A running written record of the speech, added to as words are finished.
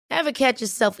Ever catch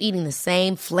yourself eating the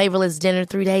same flavorless dinner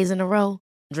 3 days in a row?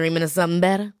 Dreaming of something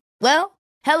better? Well,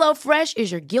 HelloFresh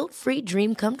is your guilt-free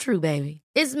dream come true, baby.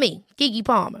 It's me, Keke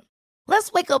Palmer.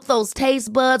 Let's wake up those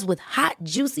taste buds with hot,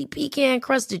 juicy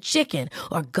pecan-crusted chicken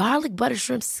or garlic butter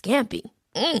shrimp scampi.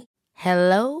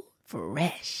 Hello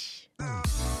Fresh.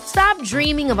 Stop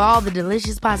dreaming of all the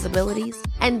delicious possibilities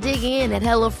and dig in at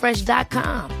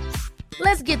HelloFresh.com.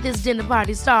 Let's get this dinner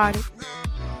party started.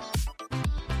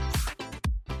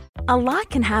 A lot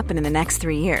can happen in the next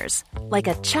 3 years. Like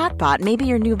a chatbot may be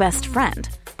your new best friend.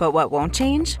 But what won't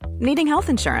change? Needing health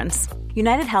insurance.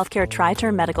 United Healthcare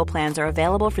Tri-Term Medical Plans are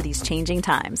available for these changing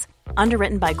times.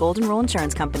 Underwritten by Golden Rule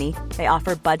Insurance Company, they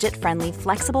offer budget-friendly,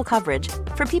 flexible coverage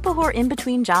for people who are in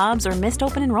between jobs or missed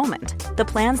open enrollment. The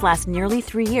plans last nearly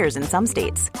 3 years in some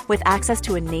states, with access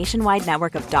to a nationwide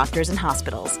network of doctors and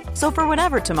hospitals. So for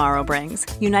whatever tomorrow brings,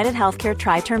 United Healthcare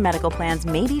Tri-Term Medical Plans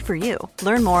may be for you.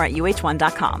 Learn more at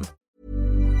uh1.com.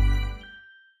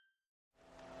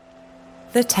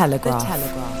 The Telegraph.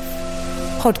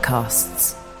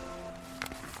 Podcasts.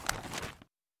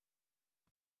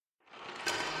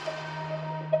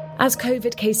 As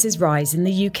COVID cases rise in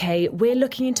the UK, we're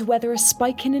looking into whether a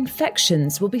spike in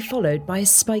infections will be followed by a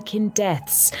spike in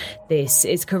deaths. This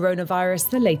is Coronavirus,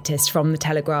 the latest from The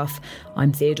Telegraph.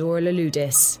 I'm Theodora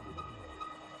Louloudis.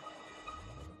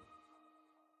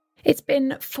 It's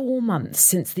been 4 months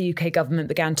since the UK government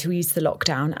began to ease the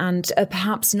lockdown, and a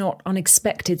perhaps not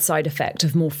unexpected side effect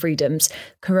of more freedoms,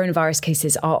 coronavirus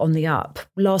cases are on the up.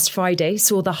 Last Friday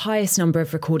saw the highest number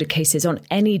of recorded cases on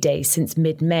any day since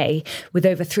mid-May, with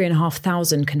over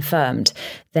 3,500 confirmed.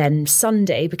 Then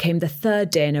Sunday became the third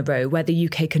day in a row where the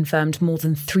UK confirmed more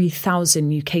than 3,000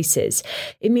 new cases.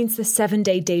 It means the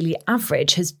 7-day daily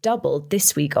average has doubled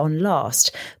this week on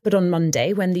last. But on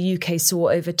Monday, when the UK saw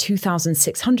over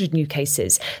 2,600 new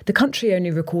cases, the country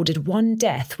only recorded 1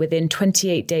 death within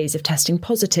 28 days of testing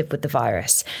positive with the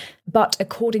virus. But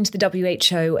according to the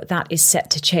WHO, that is set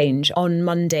to change. On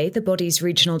Monday, the body's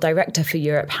regional director for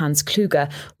Europe, Hans Kluge,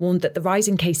 warned that the rise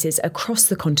in cases across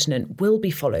the continent will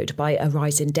be followed by a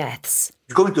rise in deaths.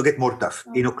 It's going to get more tough.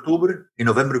 In October, in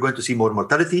November, we're going to see more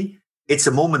mortality. It's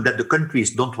a moment that the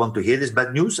countries don't want to hear this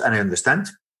bad news, and I understand.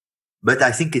 But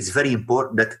I think it's very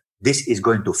important that this is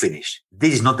going to finish.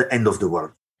 This is not the end of the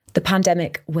world. The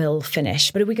pandemic will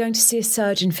finish, but are we going to see a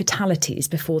surge in fatalities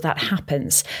before that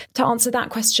happens? To answer that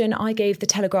question, I gave The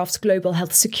Telegraph's global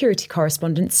health security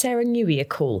correspondent Sarah Newey a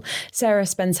call. Sarah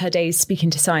spends her days speaking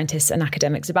to scientists and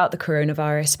academics about the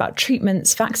coronavirus, about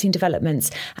treatments, vaccine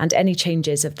developments, and any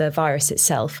changes of the virus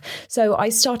itself. So I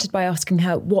started by asking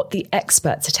her what the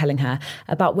experts are telling her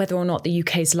about whether or not the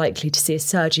UK is likely to see a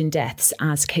surge in deaths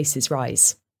as cases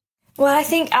rise. Well, I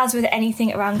think as with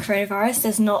anything around coronavirus,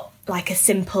 there's not like a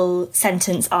simple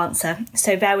sentence answer.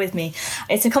 So bear with me.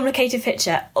 It's a complicated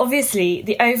picture. Obviously,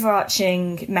 the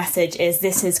overarching message is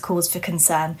this is cause for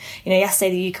concern. You know,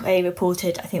 yesterday the UK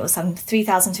reported, I think it was some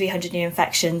 3,300 new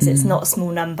infections. It's not a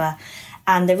small number.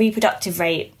 And the reproductive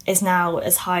rate is now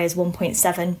as high as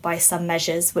 1.7 by some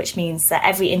measures, which means that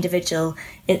every individual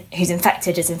who's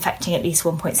infected is infecting at least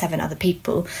 1.7 other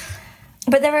people.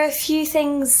 But there are a few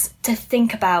things to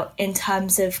think about in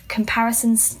terms of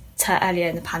comparisons to earlier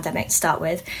in the pandemic to start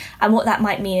with, and what that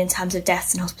might mean in terms of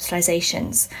deaths and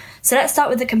hospitalisations. So let's start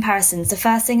with the comparisons. The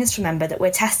first thing is to remember that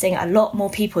we're testing a lot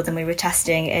more people than we were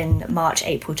testing in March,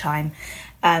 April time.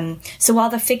 So while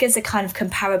the figures are kind of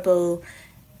comparable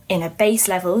in a base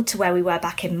level to where we were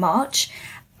back in March,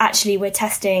 actually we're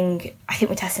testing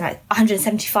like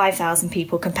 175,000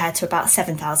 people compared to about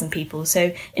 7,000 people.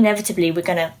 So inevitably we're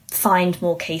going to find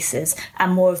more cases,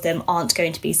 and more of them aren't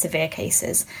going to be severe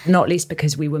cases. Not least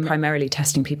because we were primarily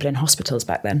testing people in hospitals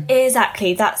back then.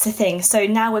 Exactly, that's the thing. So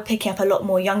now we're picking up a lot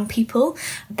more young people.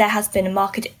 There has been a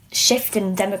marked shift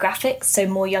in demographics, so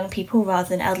more young people rather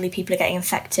than elderly people are getting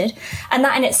infected. And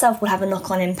that in itself will have a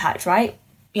knock-on impact, right?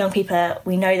 Young people,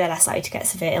 we know they're less likely to get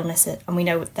severe illness, and we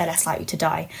know they're less likely to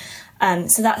die.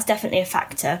 So that's definitely a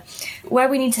factor. Where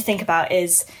we need to think about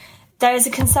is there is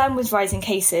a concern with rising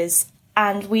cases,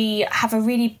 and we have a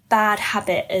really bad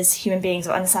habit as human beings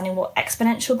of understanding what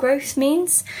exponential growth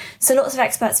means. So lots of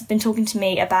experts have been talking to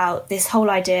me about this whole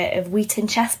idea of wheat and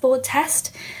chessboard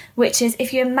test, which is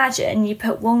if you imagine you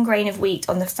put 1 grain of wheat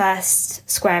on the first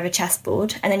square of a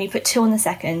chessboard, and then you put 2 on the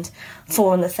second,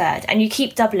 4 on the third, and you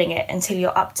keep doubling it until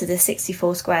you're up to the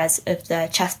 64 squares of the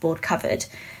chessboard covered.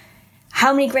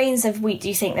 How many grains of wheat do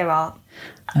you think there are?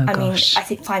 Oh, I mean, I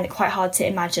find it quite hard to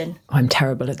imagine. I'm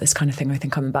terrible at this kind of thing. I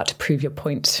think I'm about to prove your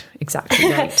point exactly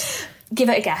right. Give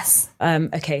it a guess.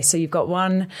 Okay, so you've got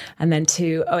 1 and then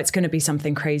 2. Oh, it's going to be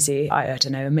something crazy. I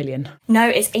don't know, 1 million. No,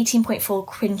 it's 18.4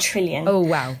 quintillion. Oh,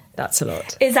 wow. That's a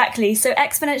lot. Exactly. So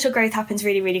exponential growth happens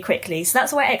really, really quickly. So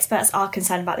that's why experts are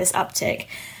concerned about this uptick.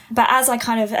 But as I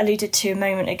kind of alluded to a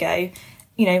moment ago,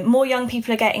 you know, more young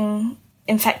people are getting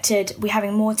infected. We're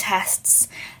having more tests.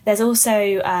 There's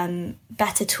also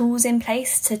better tools in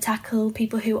place to tackle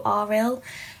people who are ill.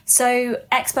 So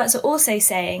experts are also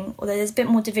saying, although there's a bit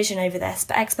more division over this,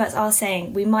 but experts are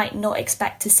saying we might not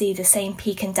expect to see the same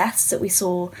peak in deaths that we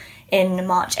saw in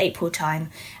March, April time.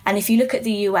 And if you look at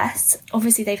the US,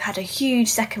 obviously they've had a huge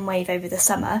second wave over the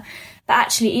summer, but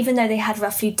actually even though they had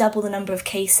roughly double the number of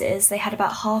cases, they had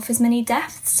about half as many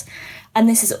deaths. And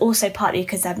this is also partly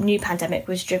because their new pandemic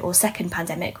was driven, or second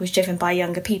pandemic was driven by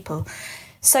younger people.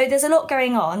 So there's a lot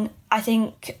going on. I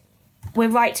think we're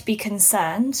right to be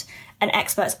concerned, and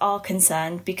experts are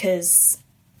concerned, because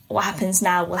what happens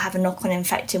now will have a knock-on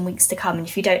effect in weeks to come. And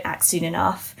if you don't act soon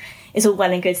enough, it's all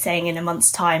well and good saying in a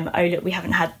month's time, oh, look, we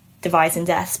haven't had the rise in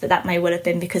deaths, but that may well have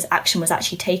been because action was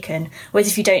actually taken. Whereas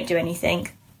if you don't do anything,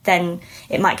 then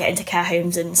it might get into care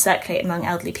homes and circulate among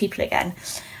elderly people again.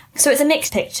 So it's a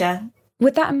mixed picture.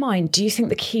 With that in mind, do you think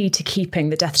the key to keeping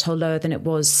the death toll lower than it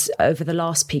was over the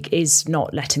last peak is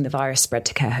not letting the virus spread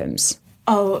to care homes?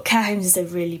 Oh, care homes is a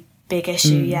really big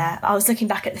issue, yeah. I was looking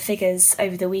back at the figures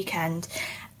over the weekend,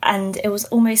 and it was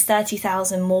almost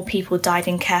 30,000 more people died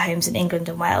in care homes in England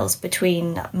and Wales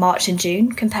between March and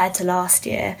June compared to last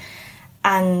year.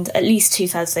 And at least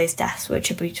 2/3 of those deaths were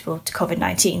attributable to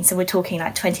COVID-19. So we're talking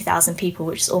like 20,000 people,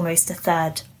 which is almost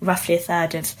roughly a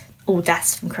third of all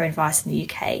deaths from coronavirus in the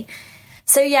UK.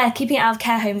 So yeah, keeping it out of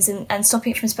care homes and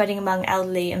stopping it from spreading among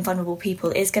elderly and vulnerable people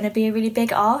is going to be a really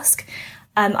big ask.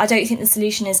 I don't think the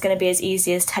solution is going to be as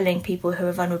easy as telling people who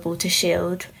are vulnerable to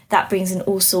shield. That brings in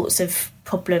all sorts of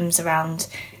problems around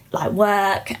like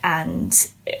work and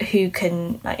who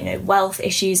can, like, you know, wealth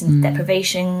issues and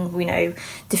deprivation. We know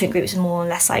different groups are more and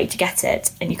less likely to get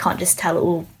it, and you can't just tell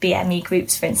all BME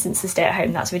groups, for instance, to stay at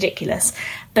home. That's ridiculous.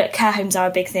 But care homes are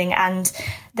a big thing, and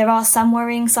there are some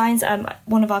worrying signs.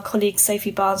 One of our colleagues,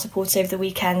 Sophie Barnes, reported over the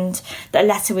weekend that a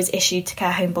letter was issued to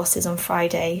care home bosses on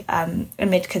Friday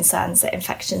amid concerns that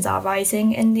infections are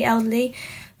rising in the elderly.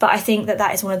 But I think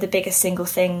that is one of the biggest single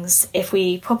things. If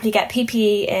we properly get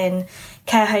PPE in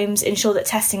care homes, ensure that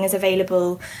testing is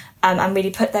available, and really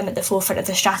put them at the forefront of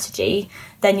the strategy,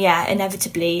 then yeah,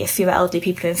 inevitably, if fewer elderly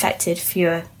people are infected,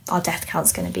 our death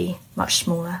count's going to be much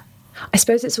smaller. I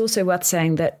suppose it's also worth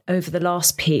saying that over the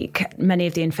last peak, many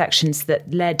of the infections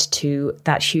that led to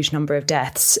that huge number of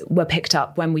deaths were picked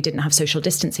up when we didn't have social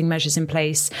distancing measures in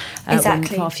place, when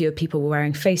far fewer people were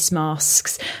wearing face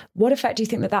masks. What effect do you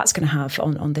think that that's going to have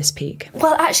on this peak?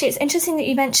 Well, actually, it's interesting that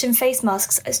you mentioned face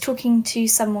masks. I was talking to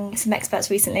some experts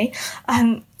recently,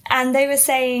 and they were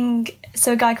saying,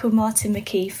 so a guy called Martin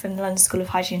McKee from the London School of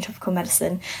Hygiene and Tropical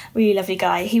Medicine, really lovely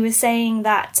guy, he was saying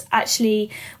that actually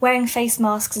wearing face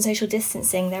masks and social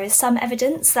distancing, there is some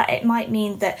evidence that it might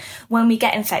mean that when we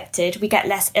get infected, we get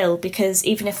less ill, because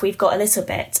even if we've come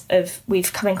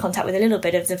in contact with a little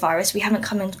bit of the virus, we haven't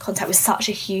come in contact with such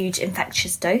a huge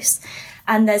infectious dose.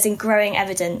 And there's growing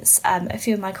evidence. A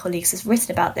few of my colleagues have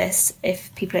written about this,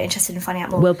 if people are interested in finding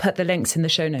out more. We'll put the links in the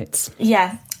show notes.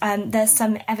 Yeah, there's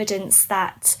some evidence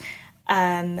that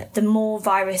the more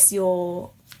virus you're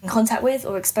in contact with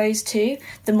or exposed to,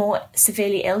 the more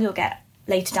severely ill you'll get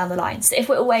later down the line. So if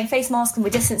we're all wearing face masks and we're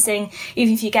distancing,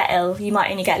 even if you get ill, you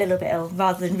might only get a little bit ill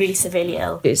rather than really severely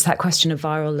ill. It's that question of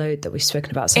viral load that we've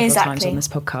spoken about several times on this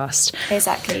podcast.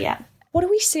 Exactly, yeah. What are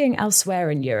we seeing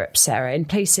elsewhere in Europe, Sarah, in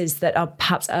places that are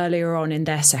perhaps earlier on in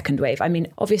their second wave? I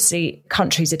mean, obviously,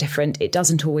 countries are different. It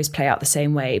doesn't always play out the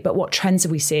same way. But what trends are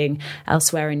we seeing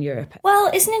elsewhere in Europe?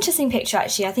 Well, it's an interesting picture,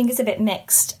 actually. I think it's a bit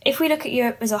mixed. If we look at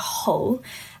Europe as a whole,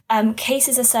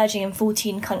 cases are surging in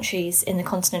 14 countries in the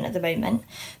continent at the moment.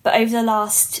 But over the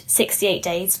last 68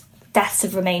 days, deaths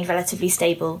have remained relatively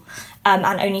stable. And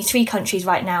only 3 countries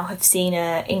right now have seen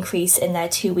an increase in their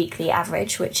 2-weekly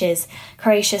average, which is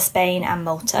Croatia, Spain and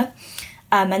Malta.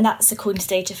 And that's according to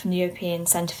data from the European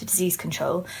Centre for Disease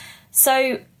Control.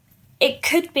 So it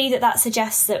could be that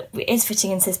suggests that it is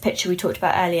fitting into this picture we talked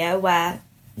about earlier, where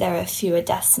there are fewer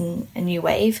deaths in a new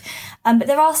wave. But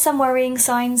there are some worrying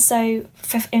signs. So,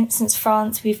 for instance,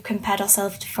 France, we've compared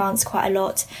ourselves to France quite a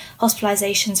lot.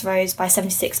 Hospitalisations rose by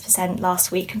 76%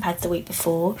 last week compared to the week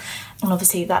before. And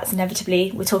obviously that's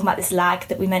inevitably, we're talking about this lag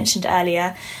that we mentioned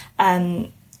earlier.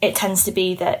 it tends to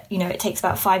be that, it takes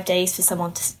about 5 days for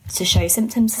someone to show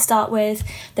symptoms to start with.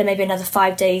 Then maybe another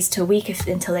 5 days to a week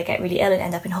until they get really ill and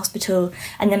end up in hospital.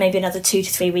 And then maybe another 2 to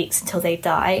 3 weeks until they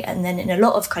die. And then in a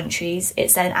lot of countries,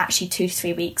 it's then actually 2 to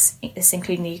 3 weeks, this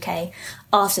including the UK,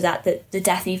 after that the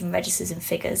death even registers in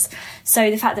figures.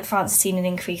 So the fact that France has seen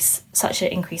such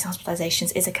an increase in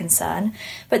hospitalisations is a concern.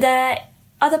 But there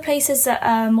other places that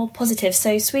are more positive.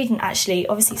 So Sweden,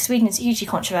 obviously Sweden is hugely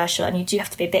controversial, and you do have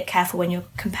to be a bit careful when you're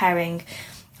comparing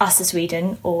us to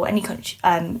Sweden or any country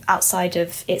outside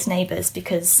of its neighbours,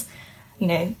 because,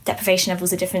 deprivation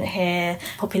levels are different here,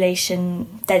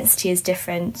 population density is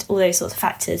different, all those sorts of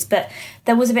factors. But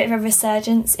there was a bit of a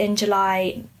resurgence in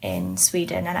July in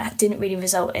Sweden, and it didn't really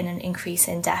result in an increase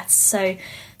in deaths. So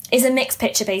it's a mixed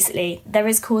picture, basically. There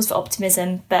is cause for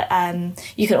optimism, but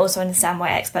you can also understand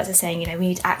why experts are saying, we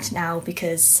need to act now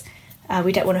because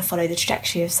we don't want to follow the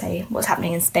trajectory of, say, what's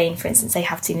happening in Spain, for instance. They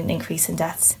have seen an increase in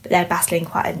deaths, but they're battling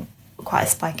quite a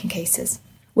spike in cases.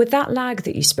 With that lag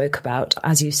that you spoke about,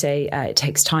 as you say, it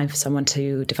takes time for someone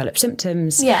to develop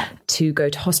symptoms, to go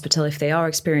to hospital if they are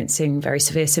experiencing very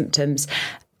severe symptoms.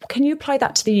 Can you apply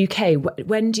that to the UK?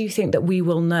 When do you think that we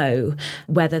will know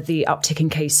whether the uptick in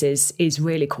cases is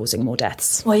really causing more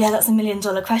deaths? Well, yeah, that's $1 million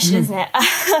question, isn't it?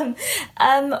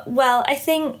 Well, I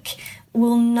think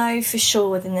we'll know for sure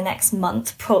within the next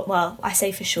month. Well, I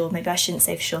say for sure, maybe I shouldn't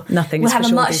say for sure. Nothing's for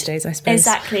sure these days, I suppose.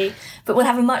 Exactly. But we'll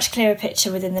have a much clearer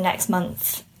picture within the next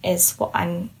month, is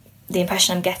the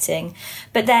impression I'm getting.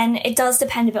 But then it does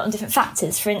depend a bit on different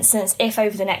factors. For instance, if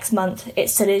over the next month it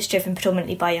still is driven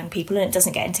predominantly by young people and it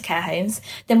doesn't get into care homes,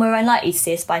 then we're unlikely to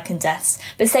see a spike in deaths.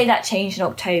 But say that changed in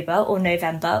October or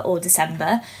November or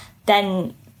December,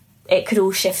 then it could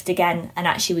all shift again, and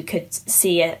actually we could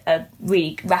see a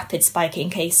really rapid spike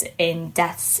in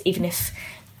deaths, even if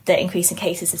the increase in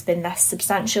cases has been less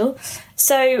substantial.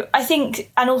 So I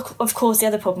think, and of course the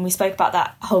other problem, we spoke about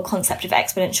that whole concept of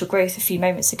exponential growth a few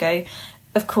moments ago.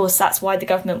 Of course, that's why the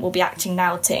government will be acting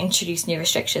now to introduce new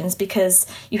restrictions, because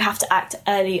you have to act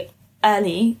early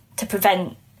to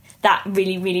prevent that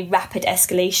really, really rapid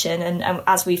escalation. And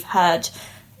as we've heard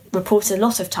reported a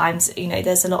lot of times,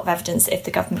 there's a lot of evidence that if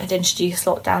the government had introduced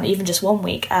lockdown even just 1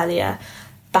 week earlier,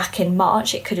 back in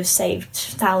March, it could have saved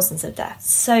thousands of deaths.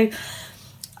 So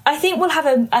I think we'll have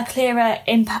a clearer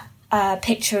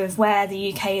picture of where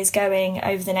the UK is going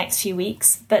over the next few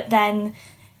weeks, but then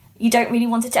you don't really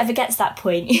want it to ever get to that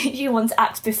point. You want to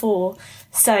act before.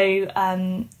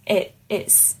 So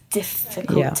it's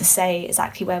difficult to say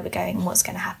exactly where we're going and what's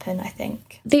going to happen, I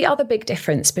think. The other big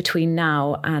difference between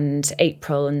now and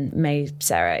April and May,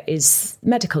 Sarah, is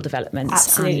medical developments.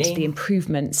 Absolutely. And the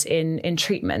improvements in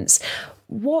treatments.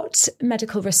 What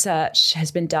medical research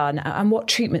has been done and what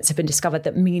treatments have been discovered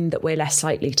that mean that we're less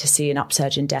likely to see an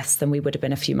upsurge in deaths than we would have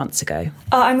been a few months ago?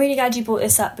 Oh, I'm really glad you brought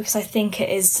this up, because I think it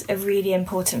is a really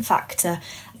important factor.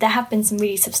 There have been some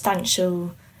really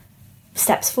substantial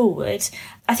steps forward.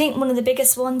 I think one of the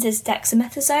biggest ones is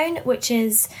dexamethasone, which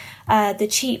is the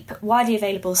cheap, widely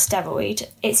available steroid.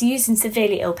 It's used in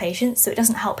severely ill patients, so it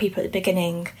doesn't help people at the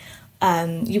beginning.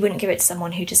 You wouldn't give it to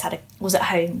someone who just was at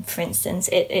home, for instance.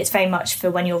 It's very much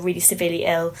for when you're really severely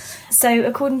ill. So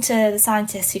according to the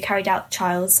scientists who carried out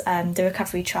trials, the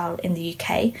recovery trial in the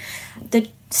UK, the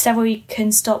steroid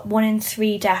can stop 1 in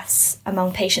 3 deaths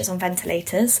among patients on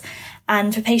ventilators.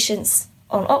 And for patients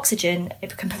on oxygen,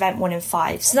 it can prevent 1 in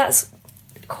 5. So that's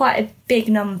quite a big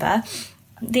number.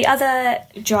 The other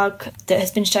drug that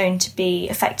has been shown to be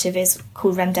effective is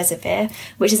called remdesivir,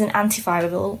 which is an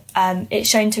antiviral. It's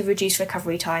shown to reduce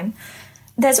recovery time.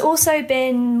 There's also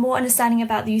been more understanding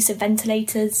about the use of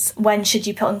ventilators. When should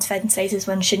you put on ventilators,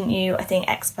 when shouldn't you? I think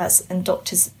experts and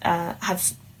doctors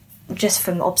have, just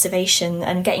from observation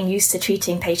and getting used to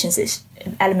treating patients, it's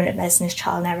an element of medicine is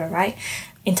trial and error, right?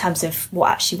 In terms of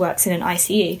what actually works in an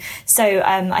ICU. So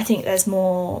I think there's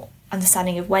more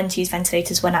understanding of when to use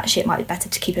ventilators, when actually it might be better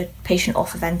to keep a patient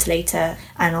off a ventilator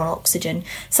and on oxygen.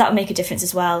 So that would make a difference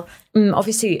as well.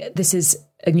 Obviously, this is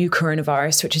a new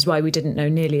coronavirus, which is why we didn't know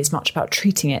nearly as much about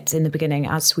treating it in the beginning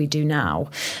as we do now.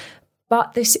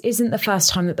 But this isn't the first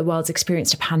time that the world's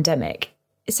experienced a pandemic.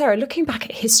 Sarah, looking back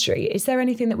at history, is there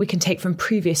anything that we can take from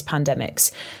previous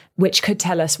pandemics which could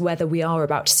tell us whether we are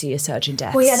about to see a surge in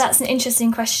deaths? Well, yeah, that's an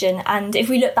interesting question. And if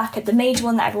we look back at the major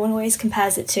one that everyone always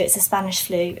compares it to, it's the Spanish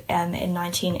flu in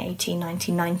 1918,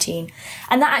 1919.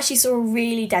 And that actually saw a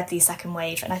really deadly second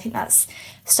wave. And I think that's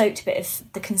stoked a bit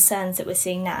of the concerns that we're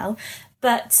seeing now.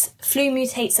 but flu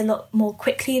mutates a lot more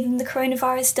quickly than the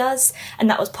coronavirus does, and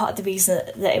that was part of the reason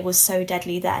that it was so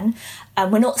deadly then.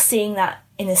 We're not seeing that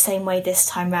in the same way this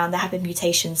time round. There have been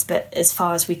mutations, but as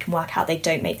far as we can work out, they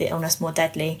don't make the illness more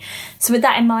deadly. So with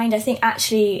that in mind, I think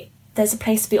actually there's a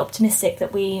place to be optimistic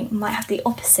that we might have the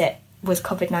opposite with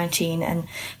COVID-19, and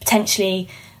potentially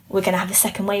we're going to have a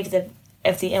second wave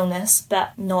of the illness,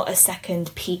 but not a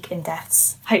second peak in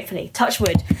deaths. Hopefully, touch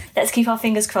wood. Let's keep our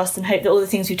fingers crossed and hope that all the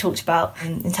things we talked about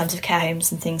in terms of care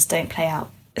homes and things don't play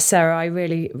out. Sarah, I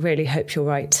really, really hope you're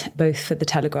right, both for the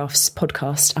Telegraph's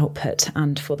podcast output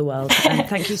and for the world. And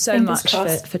thank you so much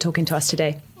for talking to us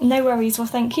today. No worries. Well,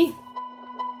 thank you.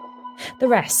 The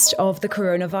rest of the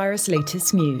coronavirus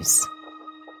latest news.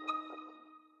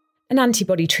 An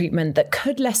antibody treatment that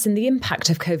could lessen the impact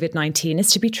of COVID-19 is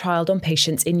to be trialled on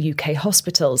patients in UK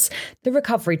hospitals. The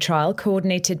recovery trial,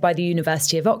 coordinated by the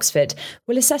University of Oxford,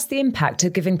 will assess the impact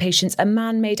of giving patients a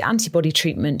man-made antibody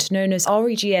treatment known as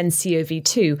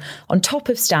REGN-CoV2 on top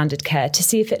of standard care to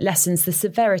see if it lessens the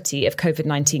severity of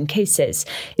COVID-19 cases.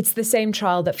 It's the same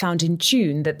trial that found in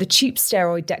June that the cheap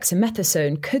steroid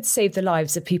dexamethasone could save the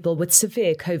lives of people with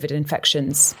severe COVID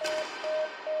infections.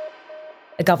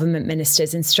 The government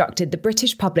ministers instructed the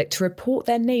British public to report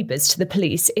their neighbours to the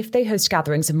police if they host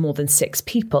gatherings of more than 6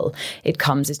 people. It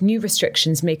comes as new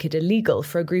restrictions make it illegal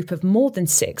for a group of more than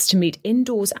 6 to meet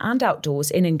indoors and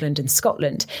outdoors in England and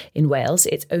Scotland. In Wales,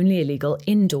 it's only illegal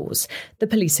indoors. The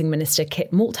policing minister,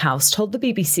 Kit Malthouse, told the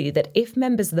BBC that if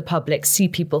members of the public see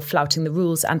people flouting the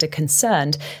rules and are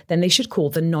concerned, then they should call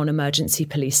the non-emergency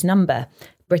police number.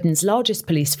 Britain's largest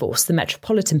police force, the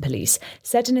Metropolitan Police,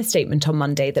 said in a statement on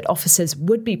Monday that officers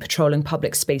would be patrolling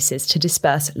public spaces to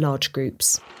disperse large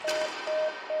groups.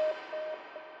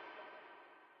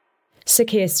 Sir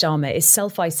Keir Starmer is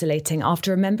self-isolating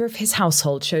after a member of his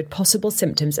household showed possible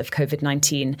symptoms of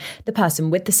COVID-19. The person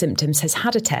with the symptoms has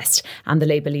had a test, and the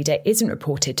Labour leader isn't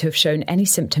reported to have shown any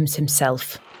symptoms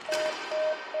himself.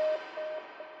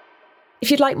 If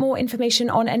you'd like more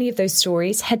information on any of those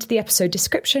stories, head to the episode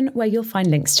description where you'll find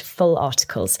links to full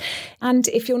articles. And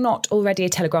if you're not already a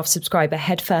Telegraph subscriber,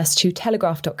 head first to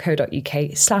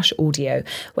telegraph.co.uk/audio,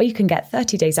 where you can get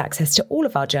 30 days access to all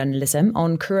of our journalism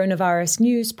on coronavirus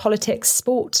news, politics,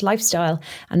 sport, lifestyle,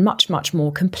 and much, much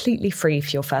more completely free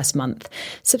for your first month.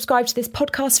 Subscribe to this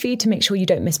podcast feed to make sure you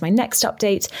don't miss my next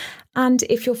update. And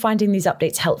if you're finding these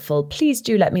updates helpful, please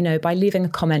do let me know by leaving a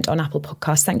comment on Apple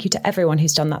Podcasts. Thank you to everyone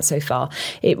who's done that so far.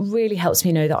 It really helps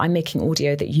me know that I'm making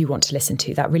audio that you want to listen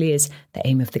to. That really is the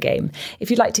aim of the game. If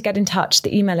you'd like to get in touch,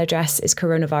 the email address is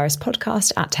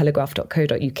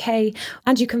coronaviruspodcast@telegraph.co.uk.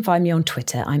 And you can find me on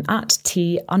Twitter. I'm at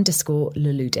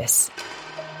 @T_Louloudis.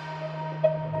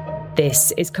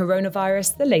 This is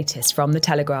Coronavirus, the latest from The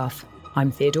Telegraph.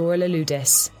 I'm Theodora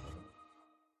Louloudis.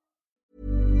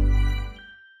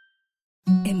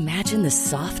 Imagine the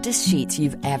softest sheets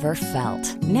you've ever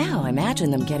felt. Now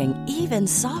imagine them getting even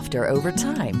softer over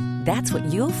time. That's what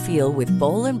you'll feel with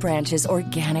Boll & Branch's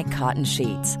organic cotton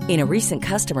sheets. In a recent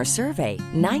customer survey,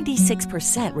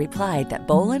 96% replied that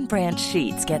Boll & Branch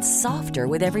sheets get softer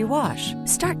with every wash.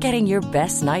 Start getting your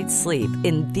best night's sleep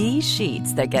in these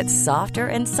sheets that get softer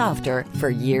and softer for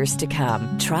years to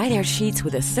come. Try their sheets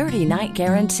with a 30-night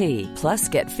guarantee. Plus,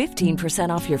 get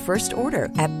 15% off your first order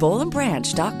at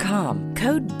bollandbranch.com.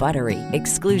 Code BUTTERY.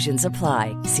 Exclusions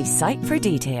apply. See site for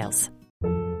details.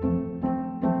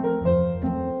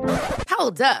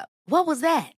 Hold up. What was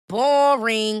that?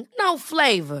 Boring. No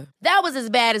flavor. That was as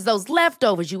bad as those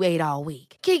leftovers you ate all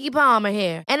week. Keke Palmer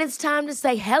here. And it's time to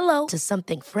say hello to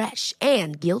something fresh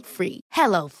and guilt-free.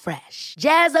 Hello Fresh.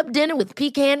 Jazz up dinner with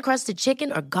pecan-crusted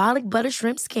chicken or garlic butter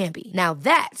shrimp scampi. Now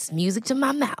that's music to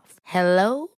my mouth.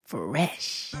 Hello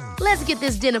Fresh. Let's get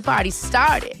this dinner party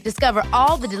started. Discover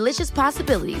all the delicious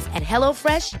possibilities at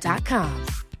HelloFresh.com.